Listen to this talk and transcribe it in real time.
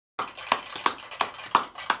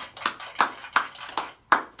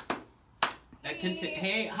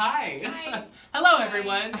Hey, hi. Hi. Hello,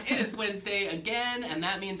 everyone. It is Wednesday again, and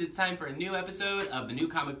that means it's time for a new episode of the New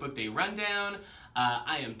Comic Book Day Rundown.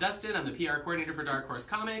 I am Dustin. I'm the PR coordinator for Dark Horse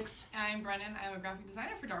Comics. I'm Brennan. I'm a graphic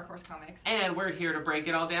designer for Dark Horse Comics. And we're here to break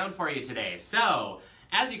it all down for you today. So,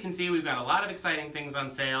 as you can see, we've got a lot of exciting things on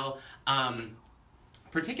sale,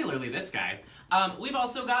 particularly this guy. We've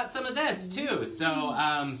also got some of this, too,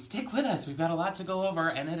 so stick with us. We've got a lot to go over,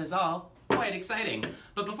 and it is all quite exciting.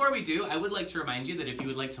 But before we do, I would like to remind you that if you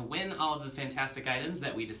would like to win all of the fantastic items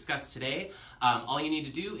that we discussed today, all you need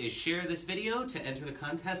to do is share this video to enter the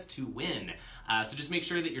contest to win. So just make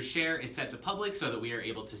sure that your share is set to public so that we are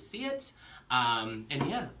able to see it. And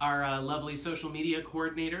yeah, our lovely social media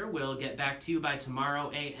coordinator will get back to you by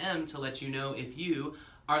tomorrow a.m. to let you know if you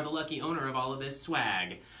are the lucky owner of all of this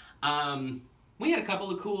swag. We had a couple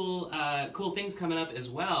of cool things coming up as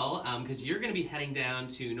well, because you're going to be heading down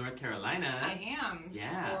to North Carolina. I am.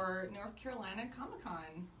 Yeah. For North Carolina Comic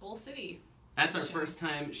Con, Bull City. That's our first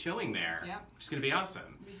time showing there. Yeah. Which is going to be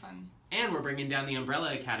awesome. It'll be fun. And we're bringing down the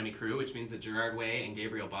Umbrella Academy crew, which means that Gerard Way and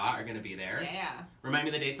Gabriel Baugh are going to be there. Yeah. Remind me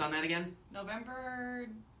the dates on that again? November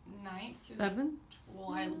 9th. 7th?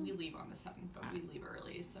 Well, we leave on the 7th, but we leave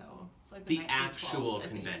early, so it's like the actual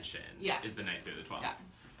convention is the 9th through the 12th. Yeah.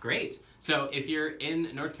 Great. So if you're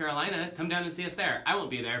in North Carolina, come down and see us there. I won't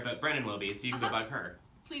be there, but Brennan will be, so you can go bug her.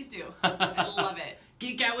 Please do. I love it.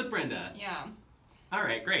 Geek out with Brenda. Yeah. All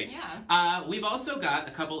right, great. Yeah. We've also got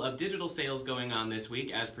a couple of digital sales going on this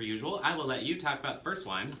week, as per usual. I will let you talk about the first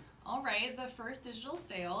one. All right, the first digital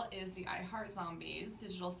sale is the I Heart Zombies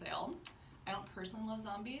digital sale. I don't personally love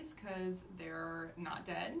zombies because they're not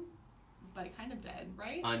dead, but kind of dead,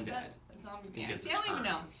 right? Undead. Zombie. Yes. I don't even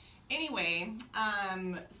know. Anyway,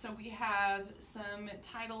 so we have some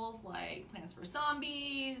titles like Plants vs.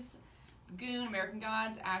 Zombies, Goon, American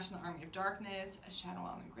Gods, Ash and the Army of Darkness, A Shadow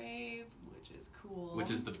on the Grave, which is cool. Which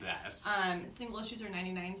is the best. Single issues are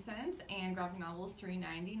 99 cents, and graphic novels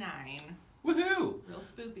 $3.99. Woohoo! Real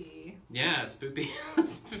spoopy. Yeah, spoopy.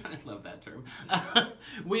 I love that term.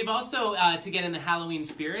 We've also, to get in the Halloween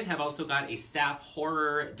spirit, have also got a staff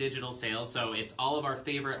horror digital sale. So it's all of our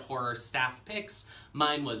favorite horror staff picks.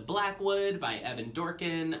 Mine was Blackwood by Evan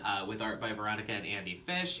Dorkin, with art by Veronica and Andy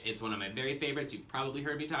Fish. It's one of my very favorites. You've probably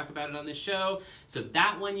heard me talk about it on this show. So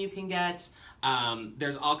that one you can get.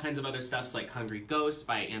 There's all kinds of other stuffs like Hungry Ghost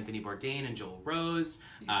by Anthony Bourdain and Joel Rose.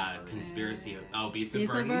 Conspiracy of Beasts of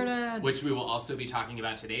Burden, which we will also be talking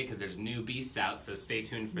about today because there's new Beasts out, so stay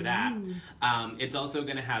tuned for that. It's also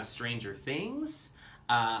going to have Stranger Things,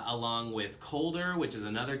 along with Colder, which is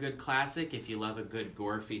another good classic if you love a good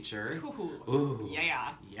gore feature. Ooh.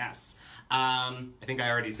 Yeah. Yes. I think I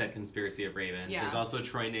already said Conspiracy of Ravens. Yeah. There's also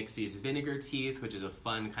Troy Nixie's Vinegar Teeth, which is a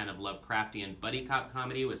fun kind of Lovecraftian buddy cop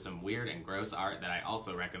comedy with some weird and gross art that I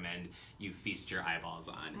also recommend you feast your eyeballs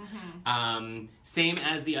on. Same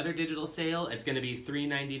as the other digital sale, it's going to be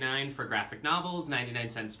 $3.99 for graphic novels, 99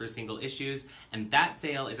 cents for single issues, and that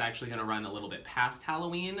sale is actually going to run a little bit past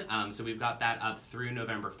Halloween, so we've got that up through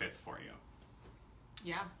November 5th for you.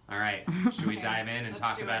 Yeah. All right. Should we dive in and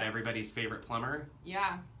talk about everybody's favorite plumber?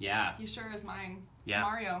 Yeah. Yeah. He sure is mine. It's yeah.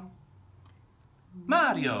 Mario.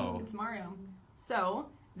 Mario. It's Mario. So,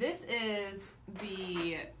 this is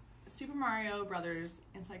the Super Mario Brothers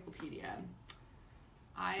Encyclopedia.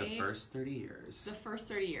 The first 30 years. The first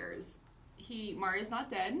 30 years. Mario's not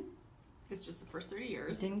dead. It's just the first 30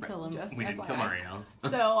 years. Didn't kill him. Just we didn't kill Mario.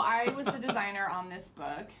 So I was the designer on this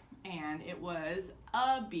book, and it was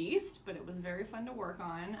a beast, but it was very fun to work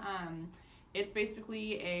on. It's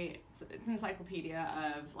basically it's an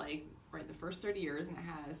encyclopedia of the first 30 years, and it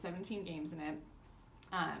has 17 games in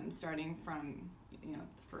it, starting from the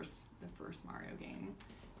first Mario game,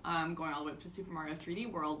 going all the way up to Super Mario 3D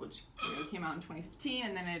World, which came out in 2015,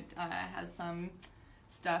 and then it has some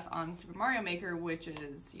stuff on Super Mario Maker, which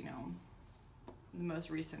is the most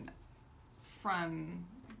recent from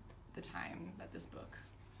the time that this book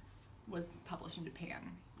was published in Japan,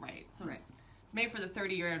 right? So it's made for the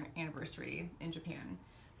 30-year anniversary in Japan.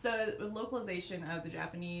 So it was localization of the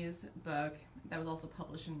Japanese book that was also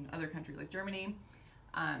published in other countries like Germany,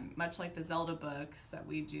 much like the Zelda books that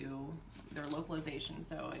we do, their localization.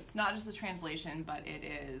 So it's not just a translation, but it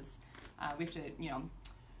is, we have to,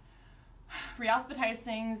 re-alphabetize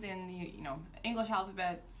things in the, English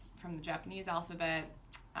alphabet from the Japanese alphabet.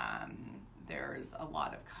 There's a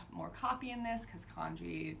lot of more copy in this because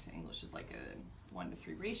kanji to English is like a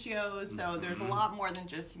 1-to-3 ratio. So there's a lot more than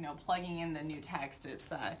just, plugging in the new text.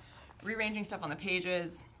 It's rearranging stuff on the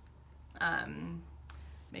pages,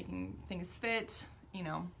 making things fit,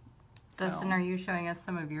 Dustin, are you showing us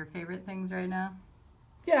some of your favorite things right now?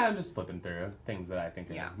 yeah, I'm just flipping through things that I think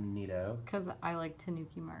are Yeah. neato. Because I like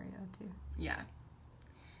Tanuki Mario too. Yeah.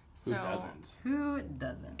 Who So, doesn't? Who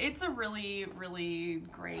doesn't? It's a really, really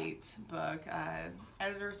great book.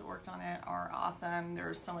 Editors that worked on it are awesome.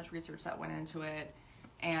 There's so much research that went into it,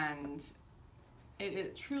 and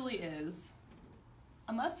it truly is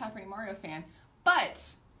a must-have for any Mario fan.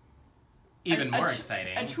 But Even more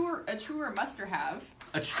exciting. a truer must-have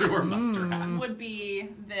A truer must-have. would be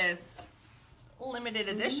this limited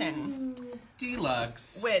edition,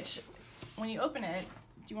 Deluxe. which when you open it,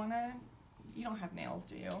 do you want to? You don't have nails,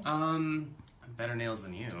 do you? Better nails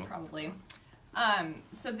than you. Probably.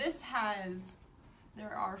 So this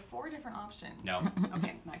there are 4 different options. No.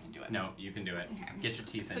 Okay, I can do it. No, you can do it. Okay. Get your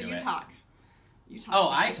teeth So into you it. talk. You talk. Oh,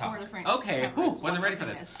 I There's 4 talk. different Okay. covers. Whew, wasn't One ready for thing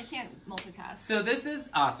this. is, I can't multitask. So this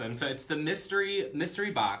is awesome. So it's the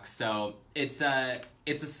mystery box. So it's a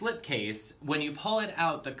slipcase. When you pull it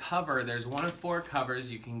out, the cover, there's one of 4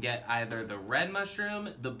 covers. You can get either the red mushroom,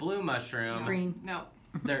 the blue mushroom, Green. No.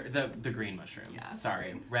 the green mushroom. Yeah.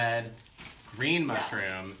 Sorry, red, green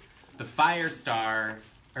mushroom, the fire star,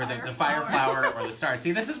 or the fire Fire flower, or the star.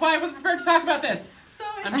 See, this is why I was prepared to talk about this. So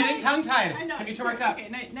I'm getting tongue-tied. I know. It's gonna be too worked up. Okay,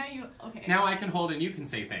 now you. Okay. Now I can hold and you can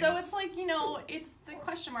say things. So it's like, it's the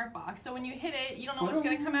question mark box. So when you hit it, you don't know what's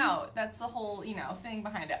going to come out. That's the whole, thing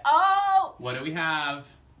behind it. Oh! What do we have?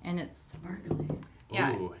 And it's sparkling.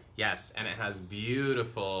 Yeah. Ooh, yes, and it has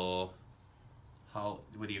beautiful.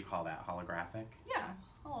 What do you call that? Holographic? Yeah,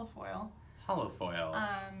 hollow foil. Hollow foil.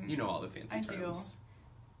 You know all the fancy I terms.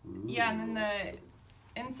 do. Yeah, and then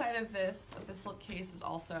the inside of the slipcase is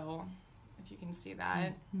also, if you can see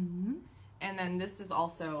that. Mm-hmm. And then this is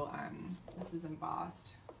also, this is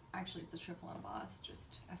embossed. Actually, it's a triple embossed,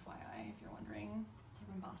 just FYI, if you're wondering. That's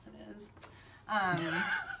how embossed it is.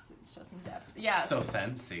 Just, it shows some depth. Yeah. So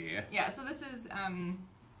fancy. Yeah, so this is,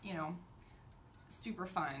 super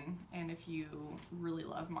fun. And if you really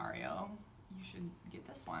love Mario, you should get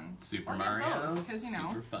this one. Super Or get Mario. both, 'cause,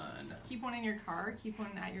 Super fun. keep one in your car, keep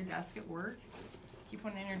one at your desk at work, keep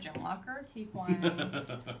one in your gym locker, keep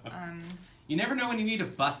one, You never know when you need to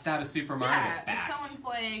bust out a Super Mario yeah, fact. if someone's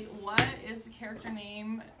like, what is the character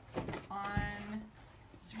name on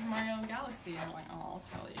Super Mario Galaxy? I'm like, oh, I'll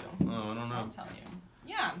tell you. Oh, I don't I'll know. tell you.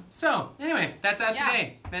 Yeah. So, anyway, that's out Yeah.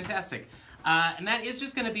 today. Fantastic. And that is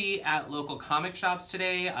just going to be at local comic shops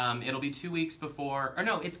today. It'll be 2 weeks before, or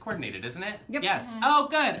no, it's coordinated, isn't it? Yep. Yes. Mm-hmm. Oh,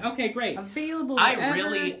 good. Okay, great. Available. I wherever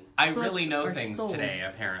really know books are things sold. today,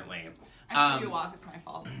 apparently. I threw you off. It's my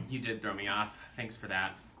fault. You did throw me off. Thanks for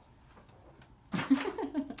that.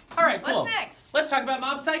 All right, cool. What's next? Let's talk about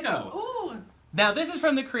Mob Psycho. Ooh. Now, this is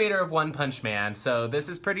from the creator of One Punch Man, so this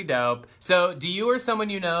is pretty dope. So, do you or someone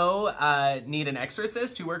you know need an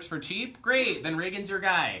exorcist who works for cheap? Great, then Reagan's your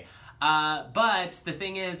guy. But the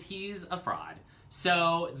thing is, he's a fraud.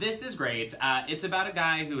 So, this is great. It's about a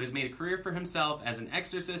guy who has made a career for himself as an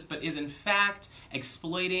exorcist, but is in fact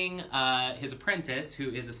exploiting his apprentice,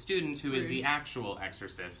 who is a student who is the actual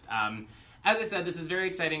exorcist. As I said, this is very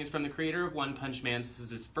exciting. It's from the creator of One Punch Man. This is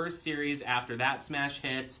his first series after that smash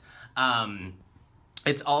hit.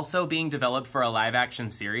 It's also being developed for a live-action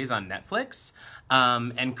series on Netflix.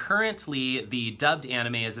 And currently, the dubbed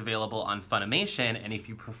anime is available on Funimation. And if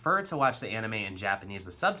you prefer to watch the anime in Japanese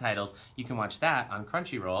with subtitles, you can watch that on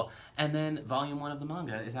Crunchyroll. And then Volume 1 of the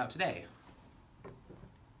manga is out today.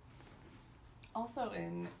 Also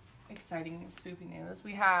in exciting spoopy news,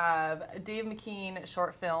 we have Dave McKean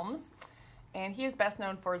short films. And he is best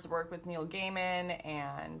known for his work with Neil Gaiman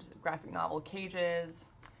and graphic novel Cages.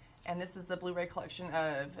 And this is a Blu-ray collection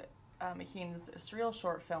of McKean's surreal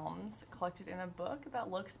short films collected in a book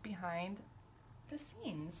that looks behind the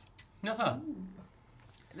scenes. Uh-huh.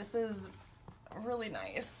 This is really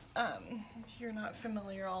nice. If you're not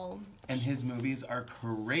familiar, And his movies are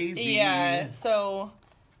crazy. Yeah, so...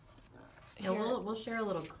 Yeah, we'll share a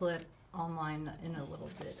little clip online in a little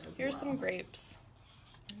bit as Here's well. some grapes.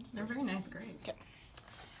 They're very nice grapes. Okay.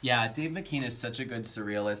 Yeah, Dave McKean is such a good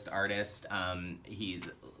surrealist artist. He's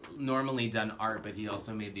normally done art, but he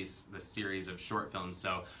also made this series of short films.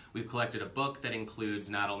 So we've collected a book that includes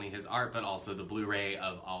not only his art, but also the Blu-ray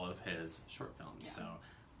of all of his short films. Yeah. So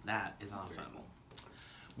that is awesome.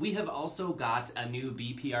 We have also got a new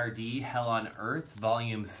BPRD, Hell on Earth,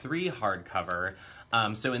 Volume 3 hardcover.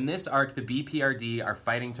 So in this arc, the BPRD are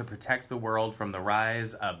fighting to protect the world from the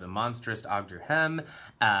rise of the monstrous Ogdurhem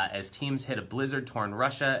as teams hit a blizzard-torn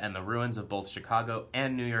Russia and the ruins of both Chicago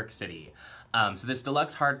and New York City. So this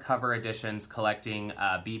deluxe hardcover edition's collecting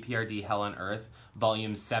BPRD Hell on Earth,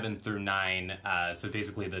 volumes 7 through 9. So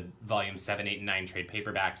basically the volumes 7, 8, and 9 trade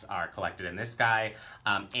paperbacks are collected in this guy.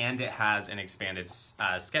 And it has an expanded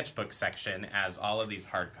sketchbook section, as all of these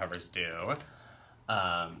hardcovers do.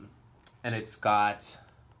 And it's got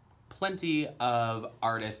plenty of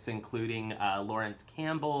artists, including Lawrence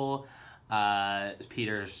Campbell,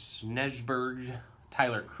 Peter Schneeberg,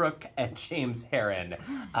 Tyler Crook, and James Herron.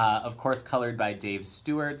 Of course, colored by Dave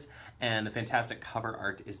Stewart, and the fantastic cover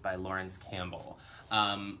art is by Lawrence Campbell.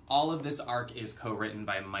 All of this arc is co-written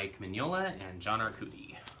by Mike Mignola and John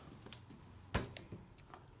Arcudi.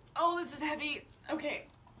 Oh, this is heavy. Okay.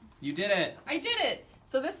 You did it! I did it!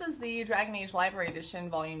 So this is the Dragon Age Library Edition,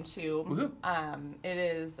 Volume 2. Woohoo. It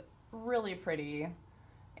is really pretty,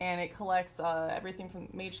 and it collects everything from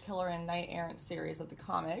Mage Killer and Knight Errant series of the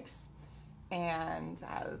comics, and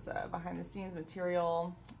has behind-the-scenes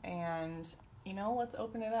material. And, you know, let's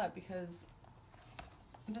open it up, because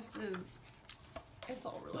it's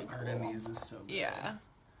all really cool. Art in these is so good. Yeah.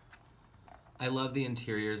 I love the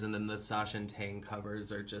interiors, and then the Sasha and Tang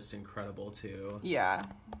covers are just incredible, too. Yeah.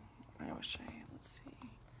 Let's see.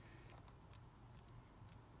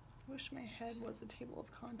 I wish my head was a table of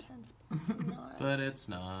contents, but it's not. But it's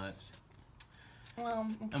not. Well,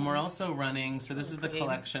 okay. And we're also running, so this is the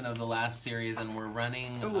collection of the last series, and we're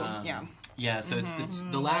running... Ooh, yeah. Yeah, so it's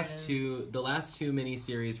the last two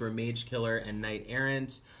mini-series were Mage Killer and Knight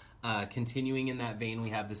Errant. Continuing in that vein, we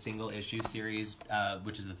have the single issue series,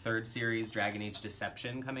 which is the third series, Dragon Age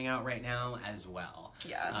Deception, coming out right now as well.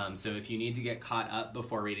 Yeah. So if you need to get caught up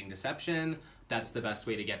before reading Deception, that's the best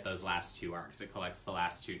way to get those last two arcs. It collects the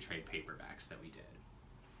last two trade paperbacks that we did.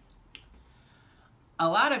 A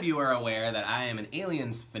lot of you are aware that I am an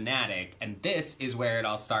Aliens fanatic, and this is where it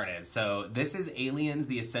all started. So this is Aliens,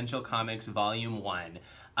 The Essential Comics, Volume 1.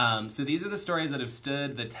 So these are the stories that have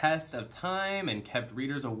stood the test of time and kept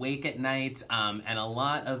readers awake at night, and a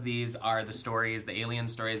lot of these are the stories, the alien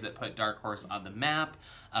stories that put Dark Horse on the map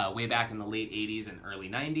way back in the late 80s and early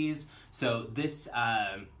 90s. So this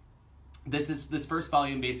first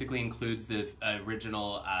volume basically includes the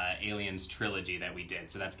original Aliens trilogy that we did.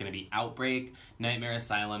 So that's going to be Outbreak, Nightmare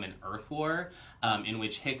Asylum, and Earth War, in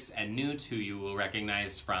which Hicks and Newt, who you will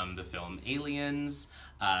recognize from the film Aliens,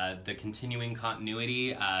 the continuing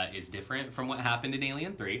continuity is different from what happened in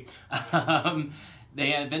Alien 3.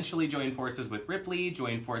 They eventually join forces with Ripley,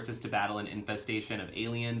 join forces to battle an infestation of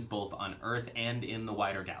aliens both on Earth and in the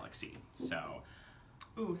wider galaxy. So...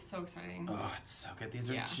 Ooh, so exciting. Oh, it's so good. These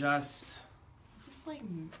are just... Is this like...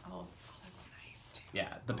 Oh, that's nice, too.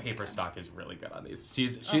 Yeah, the paper stock is really good on these.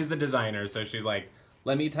 She's the designer, so she's like,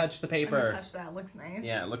 let me touch the paper. Let me touch that. Looks nice.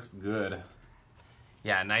 Yeah, it looks good.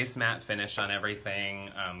 Yeah, nice matte finish on everything.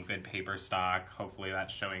 Good paper stock. Hopefully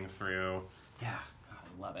that's showing through. Yeah, God,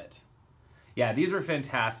 I love it. Yeah, these were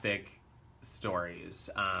fantastic stories.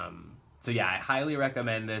 So yeah, I highly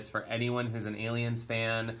recommend this for anyone who's an Aliens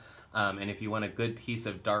fan. And if you want a good piece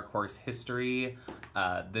of Dark Horse history,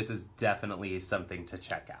 this is definitely something to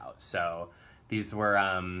check out. So these were,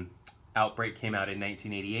 Outbreak came out in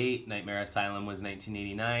 1988, Nightmare Asylum was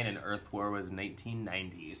 1989, and Earth War was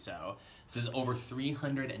 1990. So this is over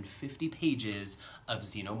 350 pages of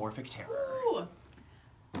xenomorphic terror. Ooh.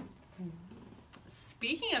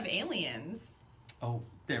 Speaking of aliens... Oh,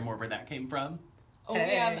 there more where that came from? Oh, we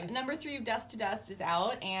have number 3 of Dust to Dust is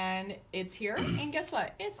out, and it's here, and guess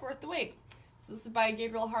what? It's worth the wait. So this is by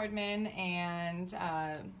Gabriel Hardman, and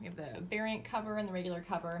we have the variant cover and the regular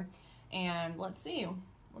cover, and let's see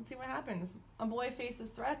what happens. A boy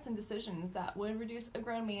faces threats and decisions that would reduce a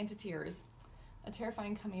grown man to tears. A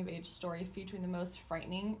terrifying coming-of-age story featuring the most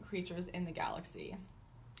frightening creatures in the galaxy.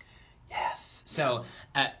 Yes. So,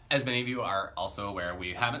 as many of you are also aware,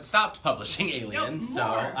 we haven't stopped publishing Aliens.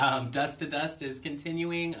 Nope, so, Dust to Dust is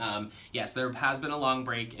continuing. Yes, there has been a long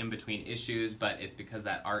break in between issues, but it's because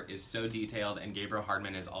that art is so detailed, and Gabriel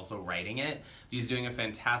Hardman is also writing it. He's doing a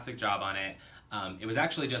fantastic job on it. It was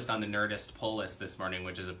actually just on the Nerdist pull list this morning,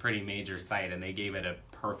 which is a pretty major site, and they gave it a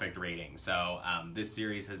perfect rating. So, this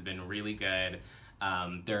series has been really good.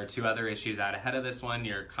 There are 2 other issues out ahead of this one.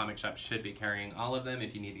 Your comic shop should be carrying all of them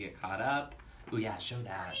if you need to get caught up. Ooh, yeah, show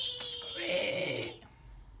that. Sweet.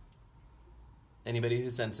 Anybody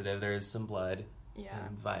who's sensitive, there is some blood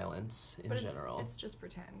and violence in general. It's just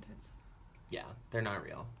pretend. Yeah, they're not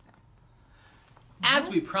real. As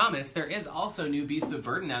we promised, there is also new Beasts of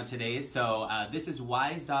Burden out today. So this is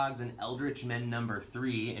Wise Dogs and Eldritch Men number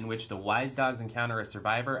 3, in which the Wise Dogs encounter a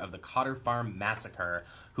survivor of the Cotter Farm massacre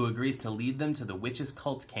who agrees to lead them to the witches'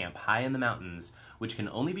 cult camp high in the mountains, which can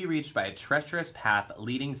only be reached by a treacherous path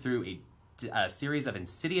leading through a a series of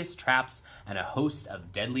insidious traps and a host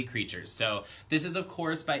of deadly creatures. So this is, of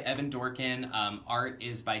course, by Evan Dorkin. Art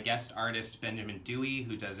is by guest artist Benjamin Dewey,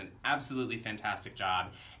 who does an absolutely fantastic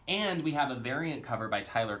job. And we have a variant cover by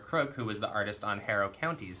Tyler Crook, who was the artist on Harrow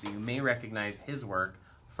County, so you may recognize his work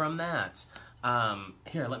from that.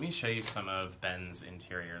 Here, let me show you some of Ben's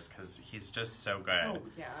interiors, because he's just so good. Oh,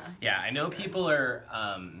 yeah. Yeah, I know people are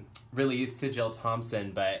really used to Jill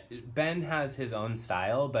Thompson, but Ben has his own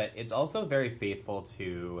style, but it's also very faithful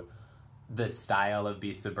to the style of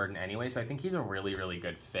Beasts of Burden anyway, so I think he's a really, really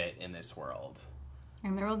good fit in this world.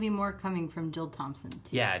 And there will be more coming from Jill Thompson,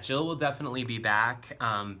 too. Yeah, Jill will definitely be back.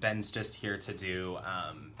 Ben's just here to do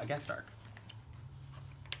a guest arc.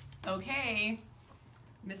 Okay.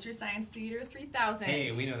 Mystery Science Theater 3000.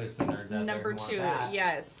 Hey, we know there's some nerds out Number there who 2, want that.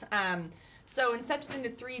 yes. So incepted into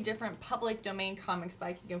 3 different public domain comics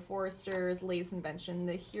by King of Forrester's latest invention,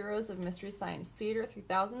 the heroes of Mystery Science Theater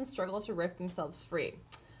 3000 struggle to rip themselves free.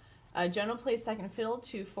 Jonah plays second fiddle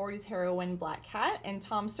to 40s heroine Black Cat, and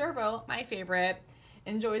Tom Servo, my favorite,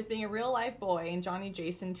 enjoys being a real-life boy and Johnny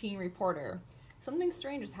Jason, teen reporter. Something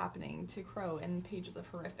strange is happening to Crow in pages of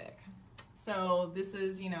Horrific. So this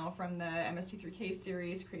is, from the MST3K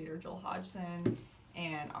series, creator Joel Hodgson,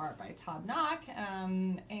 and art by Todd Knock,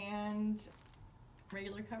 and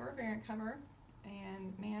regular cover, variant cover,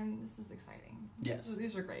 and man, this is exciting. Yes.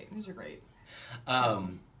 These are great. These are great.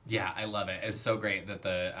 Yeah, I love it. It's so great that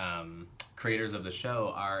the creators of the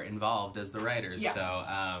show are involved as the writers. Yeah.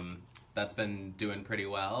 So that's been doing pretty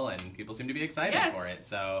well, and people seem to be excited Yes. for it.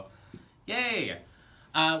 So, yay!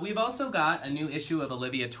 We've also got a new issue of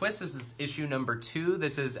Olivia Twist. This is issue number 2.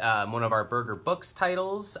 This is one of our Burger Books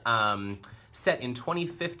titles. Set in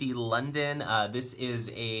 2050 London. This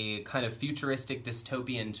is a kind of futuristic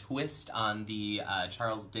dystopian twist on the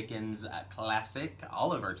Charles Dickens classic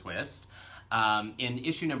Oliver Twist. In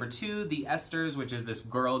issue number 2, the Esters, which is this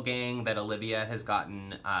girl gang that Olivia has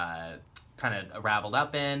gotten kind of raveled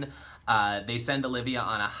up in, they send Olivia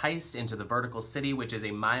on a heist into the Vertical City, which is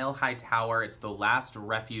a mile-high tower. It's the last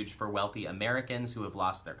refuge for wealthy Americans who have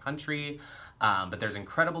lost their country. But there's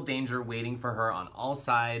incredible danger waiting for her on all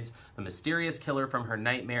sides. The mysterious killer from her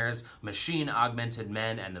nightmares, machine-augmented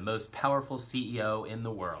men, and the most powerful CEO in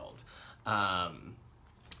the world.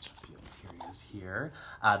 Here.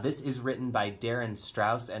 This is written by Darren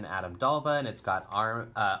Strauss and Adam Dalva, and it's got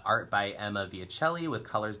art by Emma Viacelli with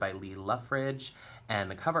colors by Lee Luffridge,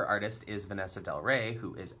 and the cover artist is Vanessa Del Rey,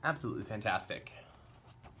 who is absolutely fantastic.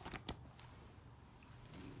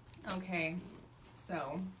 Okay,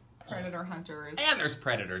 so Predator Hunters. And there's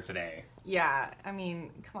Predator today. Yeah, I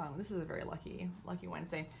mean, come on, this is a very lucky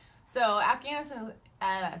Wednesday. So Afghanistan.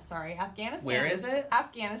 Where is it?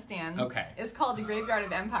 Afghanistan. Okay. Is called the Graveyard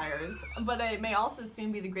of Empires, but it may also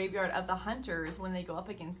soon be the Graveyard of the Hunters when they go up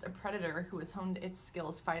against a predator who has honed its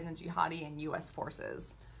skills fighting the jihadi and U.S.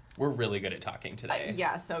 forces. We're really good at talking today.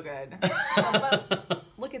 Yeah, so good. But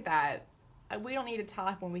look at that. We don't need to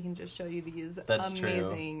talk when we can just show you these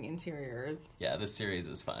amazing interiors. Yeah, this series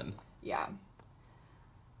is fun. Yeah.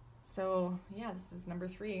 So, yeah, this is number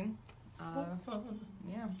 3.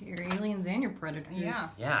 Yeah. Your aliens and your predators. Yeah.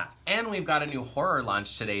 Yeah, and we've got a new horror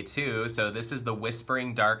launch today, too. So this is The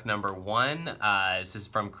Whispering Dark number 1. This is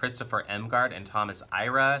from Christopher Emgard and Thomas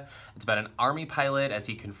Ira. It's about an army pilot as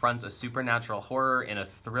he confronts a supernatural horror in a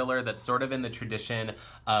thriller that's sort of in the tradition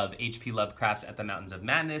of H.P. Lovecraft's At the Mountains of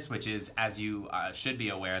Madness, which is, as you should be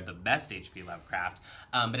aware, the best H.P. Lovecraft.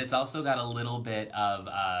 But it's also got a little bit of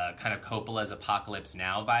kind of Coppola's Apocalypse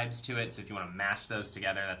Now vibes to it. So if you want to mash those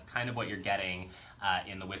together, that's kind of what you're getting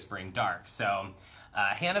in The Whispering Dark. So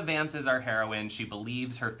Hannah Vance is our heroine. She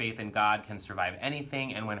believes her faith in God can survive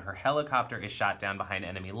anything, and when her helicopter is shot down behind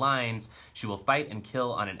enemy lines, she will fight and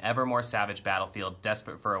kill on an ever more savage battlefield,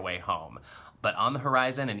 desperate for a way home. But on the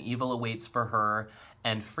horizon, an evil awaits for her,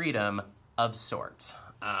 and freedom of sort.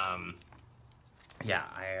 Yeah,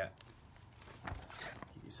 I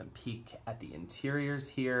give you some peek at the interiors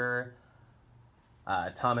here.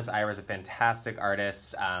 Thomas Ira is a fantastic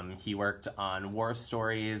artist. He worked on War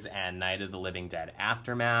Stories and Night of the Living Dead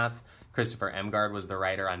Aftermath. Christopher Emgard was the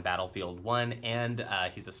writer on Battlefield 1, and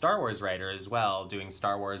he's a Star Wars writer as well, doing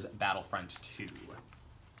Star Wars Battlefront 2.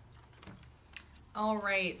 All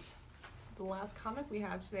right. This is the last comic we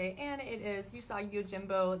have today, and it is Usagi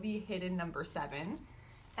Yojimbo, The Hidden number 7.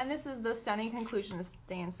 And this is the stunning conclusion of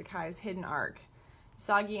Stan Sakai's Hidden arc.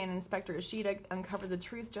 Usagi and Inspector Ishida uncover the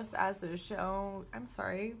truth just as the show... I'm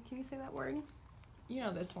sorry, can you say that word? You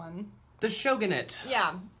know this one. The Shogunate.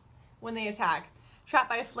 Yeah, when they attack. Trapped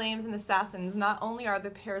by flames and assassins, not only are the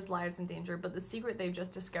pair's lives in danger, but the secret they've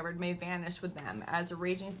just discovered may vanish with them as a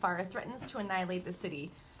raging fire threatens to annihilate the city.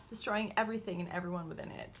 destroying everything and everyone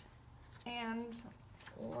within it. And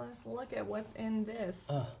let's look at what's in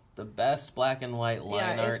this. The best black and white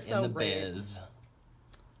line art it's so in the great. biz.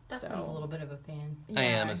 Dustin's a little bit of a fan. I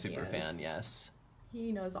am Yeah, a super he is. fan, yes.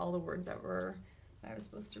 He knows all the words that I was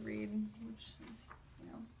supposed to read, which is, you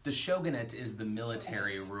know. The shogunate is the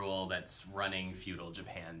military Shogunate. rule that's running feudal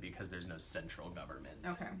Japan because there's no central government.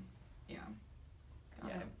 Okay. Yeah. Got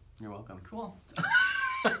Yeah. it. You're welcome. Cool.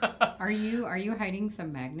 Are you hiding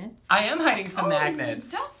some magnets? I am hiding some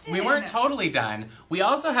magnets. Dustin! We weren't totally done. We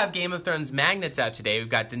also have Game of Thrones magnets out today. We've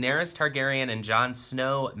got Daenerys Targaryen and Jon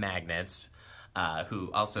Snow magnets,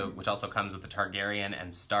 which also comes with the Targaryen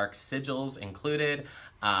and Stark sigils included.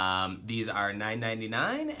 These are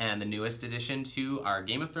 $9.99 and the newest addition to our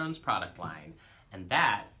Game of Thrones product line. And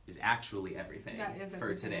that is actually everything That is for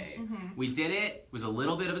everything. today. Mm-hmm. We did it. It was a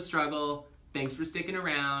little bit of a struggle. Thanks for sticking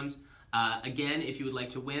around. Again, if you would like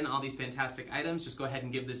to win all these fantastic items, just go ahead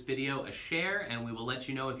and give this video a share, and we will let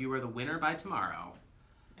you know if you are the winner by tomorrow.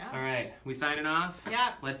 Yeah. All right, we signing off?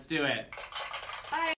 Yeah. Let's do it. Bye.